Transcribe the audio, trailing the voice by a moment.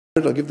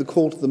I'll give the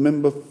call to the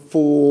member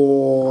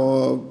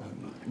for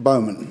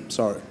Bowman.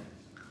 Sorry.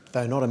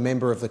 Though not a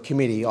member of the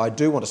committee, I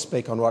do want to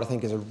speak on what I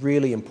think is a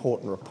really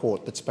important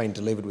report that's been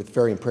delivered with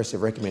very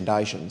impressive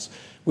recommendations.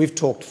 We've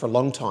talked for a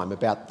long time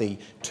about the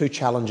two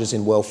challenges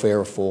in welfare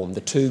reform,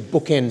 the two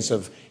bookends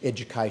of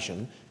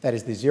education, that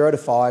is the 0 to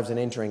 5s and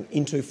entering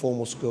into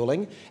formal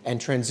schooling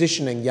and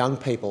transitioning young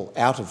people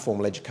out of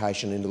formal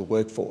education into the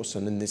workforce.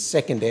 And in this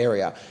second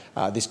area,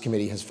 this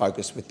committee has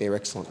focused with their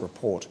excellent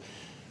report.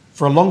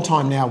 For a long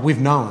time now,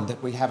 we've known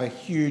that we have a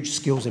huge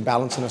skills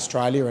imbalance in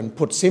Australia, and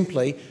put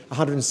simply,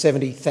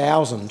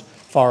 170,000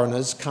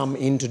 foreigners come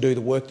in to do the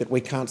work that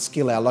we can't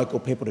skill our local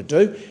people to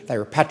do. They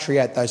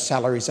repatriate those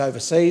salaries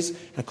overseas,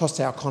 and it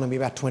costs our economy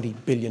about $20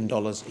 billion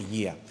a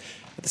year.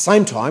 At the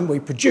same time, we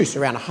produce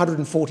around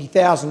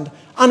 140,000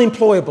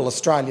 unemployable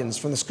Australians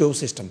from the school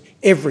system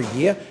every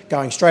year,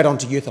 going straight on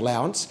to youth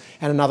allowance,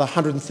 and another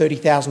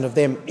 130,000 of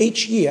them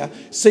each year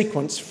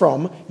sequence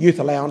from youth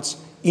allowance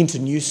into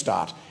New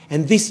Start.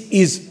 And this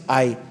is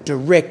a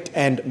direct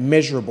and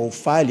measurable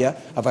failure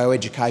of our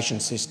education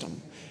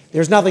system.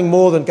 There is nothing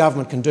more than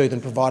government can do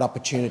than provide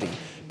opportunity.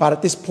 But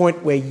at this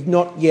point, we're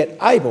not yet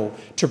able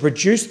to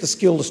produce the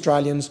skilled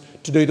Australians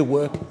to do the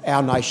work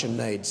our nation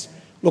needs.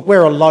 Look,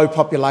 we're a low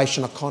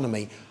population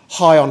economy,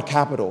 high on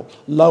capital,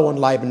 low on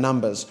labour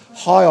numbers,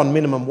 high on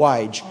minimum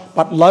wage,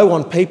 but low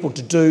on people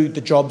to do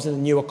the jobs in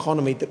the new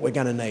economy that we're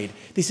going to need.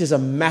 This is a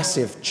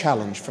massive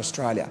challenge for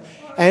Australia.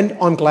 And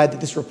I'm glad that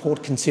this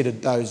report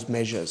considered those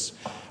measures.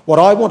 What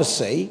I want to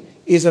see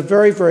is a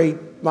very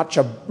much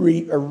a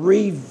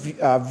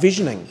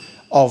revisioning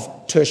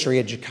of tertiary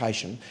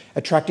education,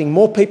 attracting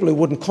more people who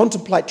wouldn't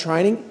contemplate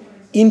training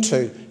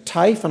into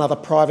TAFE and other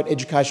private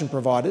education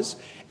providers,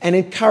 and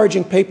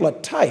encouraging people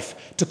at TAFE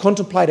to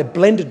contemplate a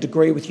blended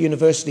degree with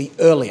university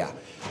earlier.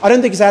 I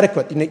don't think it's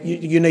adequate.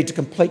 You need to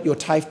complete your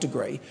TAFE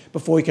degree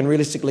before you can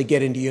realistically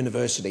get into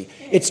university.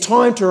 It's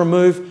time to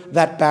remove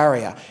that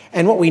barrier.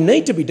 And what we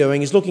need to be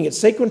doing is looking at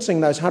sequencing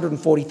those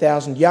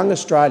 140,000 young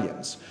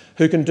Australians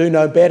who can do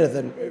no better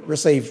than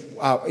receive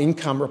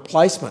income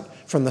replacement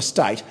from the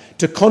state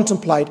to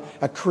contemplate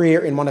a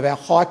career in one of our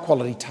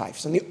high-quality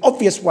TAFEs. And the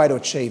obvious way to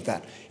achieve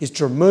that is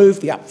to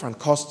remove the upfront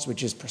costs,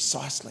 which is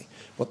precisely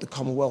what the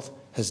Commonwealth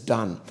has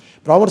done.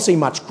 But I want to see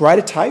much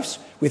greater TAFEs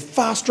with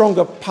far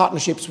stronger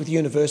partnerships with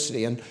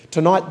university, and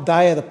tonight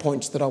they are the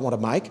points that I want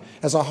to make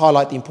as I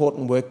highlight the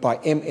important work by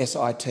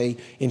MSIT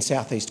in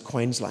South East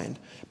Queensland.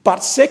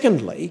 But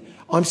secondly,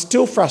 I'm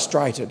still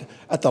frustrated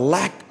at the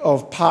lack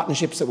of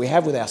partnerships that we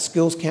have with our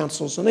skills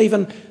councils, and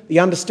even the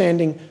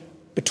understanding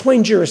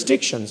between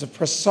jurisdictions of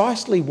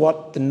precisely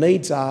what the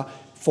needs are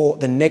for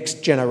the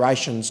next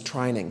generation's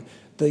training.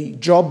 The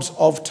jobs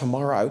of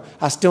tomorrow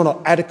are still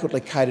not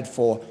adequately catered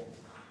for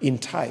in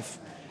TAFE.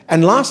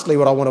 And lastly,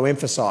 what I want to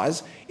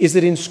emphasise is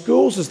that in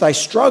schools, as they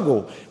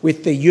struggle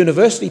with the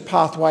university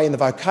pathway and the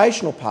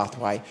vocational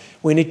pathway,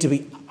 we need to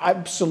be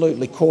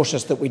absolutely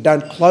cautious that we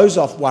don't close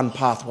off one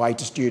pathway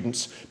to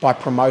students by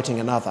promoting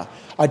another.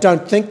 I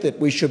don't think that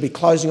we should be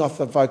closing off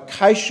the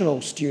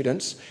vocational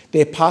students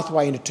their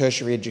pathway into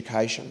tertiary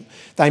education.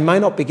 They may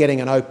not be getting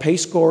an OP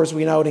score as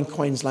we know it in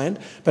Queensland,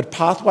 but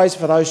pathways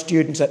for those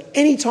students at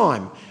any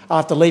time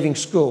after leaving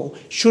school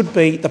should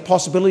be the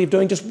possibility of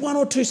doing just 1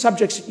 or 2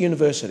 subjects at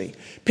university,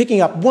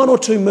 picking up 1 or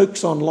 2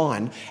 MOOCs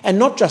online, and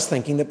not just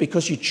thinking that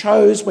because you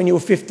chose when you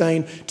were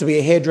 15 to be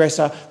a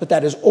hairdresser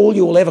that is all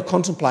you will ever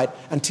contemplate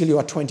until you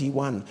are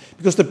 21.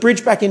 Because the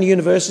bridge back into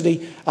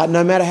university,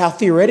 no matter how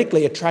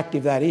theoretically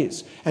attractive that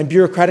is and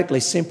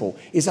bureaucratically simple,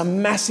 is a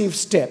massive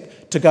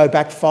step to go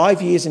back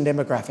 5 years in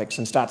demographics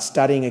and start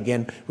studying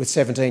again with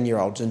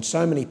 17-year-olds, and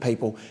so many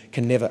people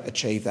can never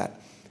achieve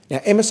that. Now,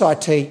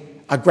 MSIT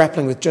are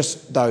grappling with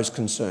just those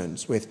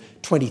concerns. With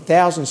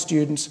 20,000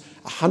 students,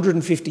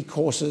 150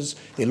 courses,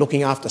 they're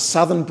looking after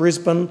southern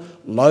Brisbane,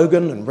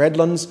 Logan and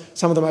Redlands,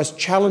 some of the most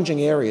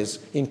challenging areas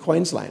in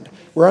Queensland.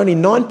 We're only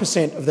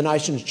 9% of the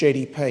nation's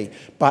GDP,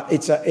 but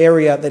it's an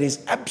area that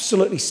is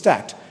absolutely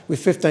stacked with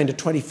 15 to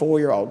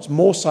 24-year-olds,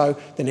 more so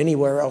than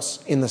anywhere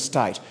else in the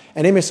state.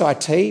 And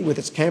MSIT, with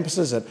its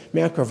campuses at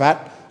Mount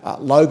Gravatt,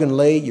 Logan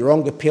Lee,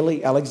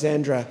 Yeronga-Pili,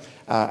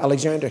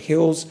 Alexandra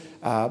Hills,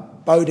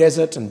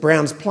 Beaudesert and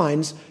Browns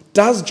Plains,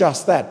 does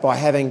just that by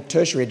having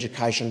tertiary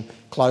education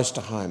close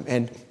to home.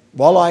 And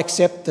while I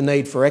accept the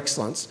need for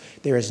excellence,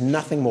 there is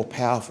nothing more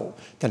powerful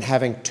than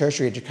having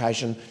tertiary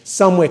education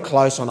somewhere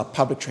close on a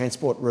public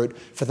transport route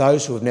for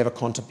those who have never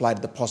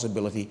contemplated the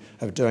possibility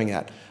of doing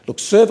that. Look,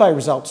 survey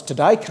results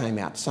today came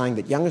out saying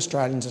that young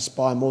Australians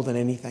aspire more than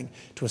anything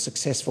to a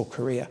successful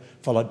career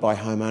followed by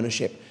home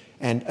ownership.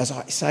 And as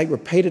I say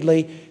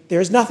repeatedly, there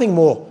is nothing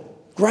more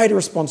greater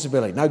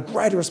responsibility, no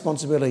greater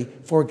responsibility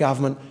for a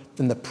government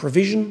than the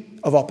provision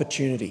of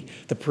opportunity,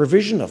 the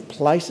provision of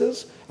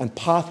places and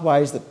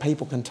pathways that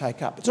people can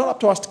take up. It's not up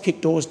to us to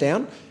kick doors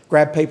down,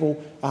 grab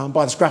people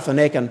by the scruff of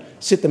the neck and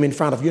sit them in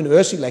front of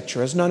university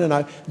lecturers.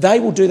 No. They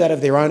will do that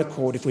of their own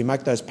accord if we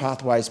make those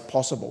pathways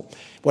possible.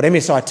 What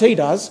MSIT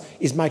does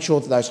is make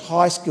sure that those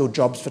high-skilled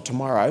jobs for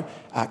tomorrow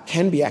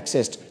can be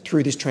accessed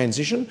through this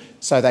transition.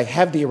 So they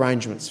have the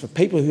arrangements for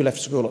people who left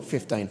school at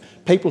 15,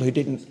 people who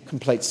didn't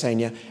complete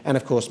senior, and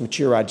of course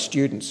mature age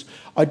students.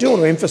 I do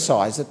want to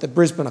emphasise that the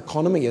Brisbane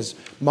economy is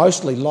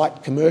mostly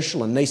light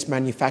commercial and niche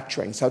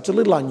manufacturing, so it's a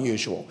little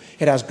unusual.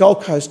 It has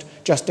Gold Coast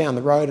just down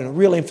the road and a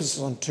real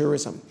emphasis on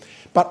tourism.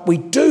 But we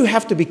do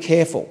have to be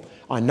careful.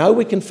 I know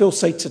we can fill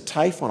seats at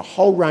TAFE on a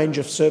whole range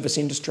of service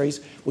industries.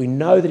 We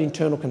know that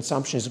internal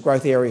consumption is a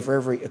growth area for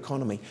every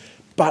economy.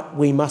 But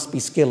we must be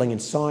skilling in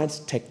science,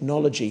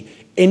 technology,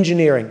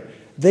 engineering.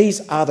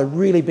 These are the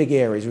really big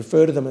areas. We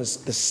refer to them as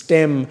the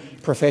STEM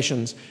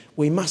professions.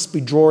 We must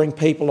be drawing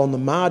people on the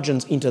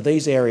margins into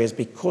these areas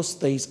because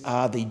these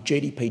are the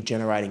GDP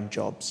generating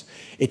jobs.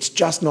 It's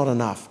just not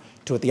enough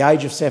to, at the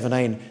age of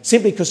 17,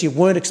 simply because you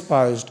weren't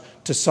exposed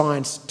to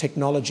science,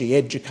 technology,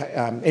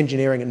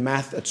 engineering and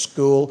math at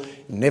school,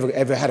 never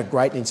ever had a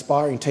great and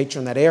inspiring teacher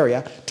in that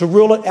area, to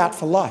rule it out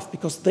for life,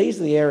 because these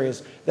are the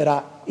areas that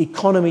are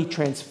economy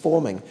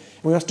transforming.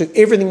 And we must do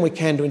everything we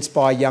can to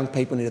inspire young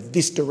people into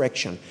this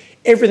direction,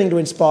 everything to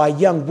inspire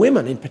young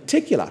women in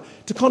particular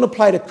to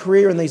contemplate a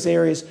career in these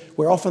areas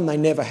where often they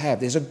never have.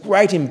 There's a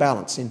great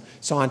imbalance in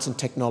science and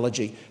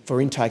technology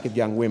for intake of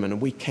young women,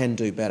 and we can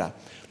do better.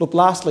 Look,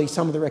 lastly,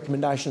 some of the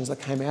recommendations that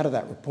came out of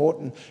that report,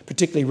 and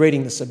particularly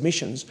reading the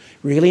submissions,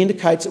 really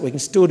indicates that we can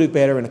still do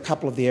better in a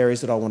couple of the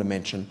areas that I want to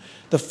mention.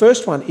 The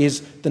first one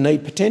is the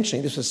need potentially,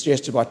 this was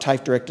suggested by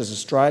TAFE Directors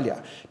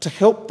Australia, to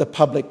help the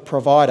public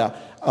provider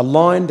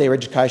align their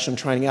education and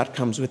training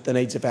outcomes with the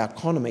needs of our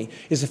economy,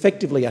 is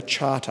effectively a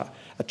charter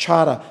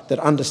that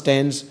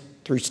understands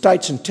through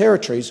states and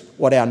territories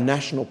what our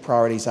national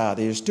priorities are.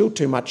 There is still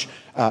too much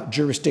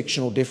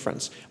jurisdictional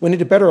difference. We need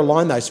to better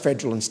align those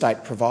federal and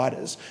state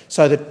providers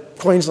so that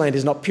Queensland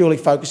is not purely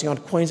focusing on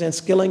Queensland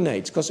skilling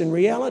needs, because in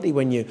reality,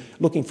 when you're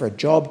looking for a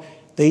job,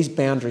 these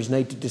boundaries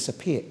need to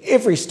disappear.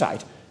 Every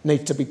state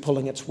needs to be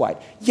pulling its weight.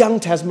 Young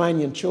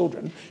Tasmanian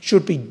children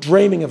should be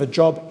dreaming of a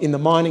job in the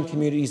mining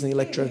communities in the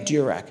electorate of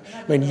Durack.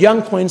 I mean,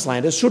 young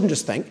Queenslanders shouldn't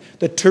just think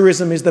that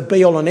tourism is the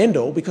be-all and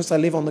end-all because they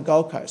live on the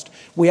Gold Coast.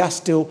 We are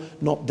still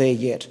not there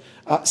yet.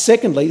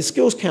 Secondly, the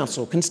Skills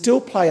Council can still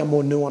play a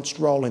more nuanced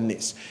role in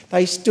this.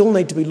 They still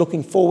need to be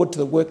looking forward to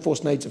the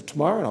workforce needs of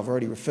tomorrow, and I've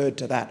already referred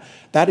to that.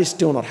 That is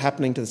still not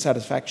happening to the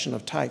satisfaction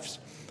of TAFEs.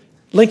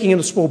 Linking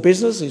into small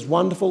business is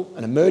wonderful,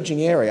 an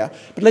emerging area,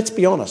 but let's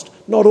be honest,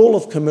 not all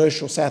of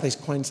commercial South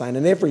East Queensland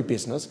and every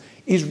business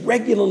is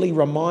regularly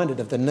reminded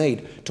of the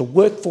need to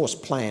workforce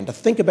plan, to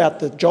think about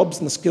the jobs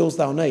and the skills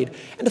they'll need,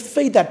 and to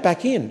feed that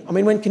back in. I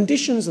mean, when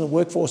conditions in the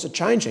workforce are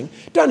changing,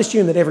 don't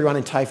assume that everyone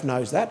in TAFE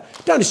knows that.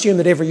 Don't assume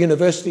that every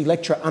university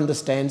lecturer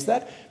understands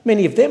that.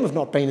 Many of them have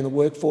not been in the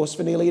workforce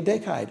for nearly a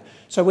decade.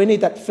 So we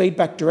need that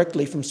feedback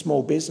directly from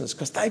small business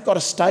because they've got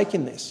a stake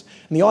in this.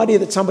 And the idea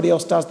that somebody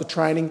else does the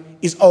training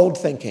is old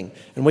thinking,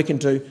 and we can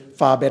do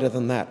far better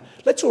than that.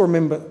 Let's all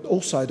remember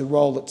also the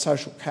role of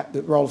social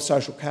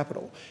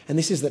capital, and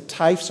this is that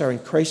TAFEs are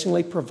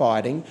increasingly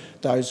providing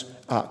those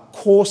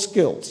core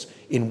skills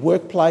in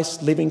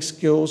workplace living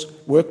skills,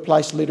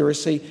 workplace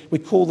literacy. We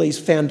call these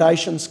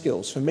foundation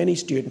skills for many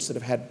students that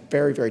have had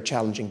very, very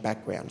challenging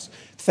backgrounds.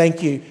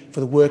 Thank you for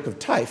the work of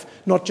TAFE,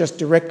 not just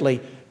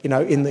directly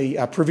in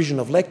the provision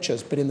of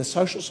lectures, but in the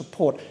social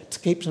support to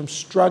keep them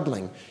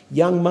struggling,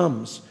 young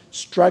mums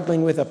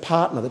struggling with a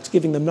partner that's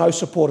giving them no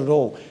support at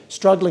all,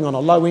 struggling on a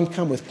low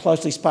income with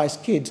closely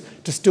spaced kids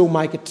to still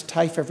make it to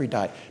TAFE every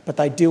day. But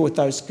they deal with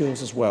those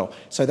skills as well.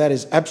 So that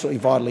is absolutely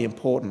vitally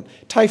important.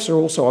 TAFEs are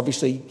also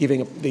obviously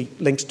giving the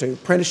links to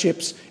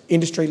apprenticeships,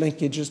 industry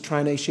linkages,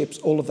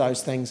 traineeships, all of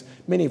those things,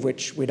 many of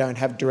which we don't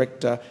have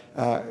direct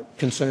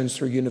concerns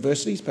through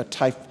universities, but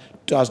TAFE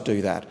does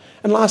do that.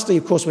 And lastly,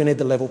 of course, we need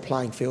the level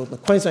playing field. The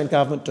Queensland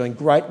Government doing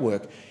great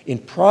work in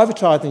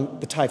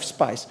privatising the TAFE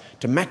space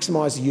to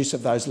maximise the use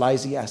of those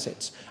lazy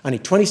assets. Only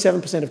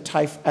 27% of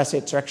TAFE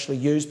assets are actually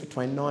used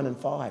between 9 and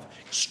 5.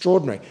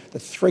 Extraordinary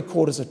that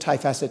 3/4 of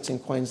TAFE assets in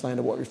Queensland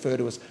are what we refer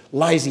to as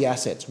lazy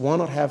assets. Why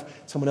not have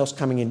someone else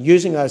coming in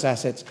using those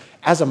assets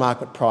as a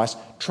market price,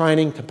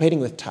 training, competing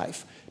with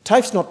TAFE?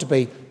 TAFE's not to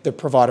be the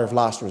provider of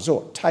last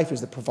resort. TAFE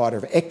is the provider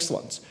of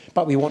excellence.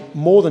 But we want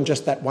more than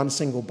just that one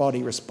single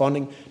body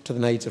responding to the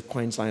needs of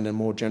Queensland and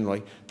more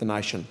generally the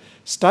nation.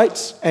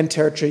 States and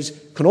territories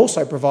can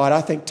also provide, I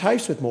think,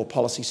 TAFEs with more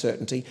policy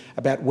certainty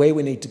about where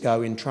we need to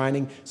go in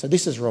training. So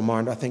this is a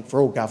reminder, I think,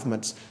 for all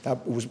governments. It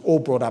was all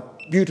brought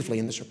up beautifully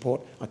in this report.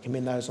 I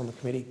commend those on the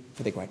committee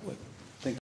for their great work.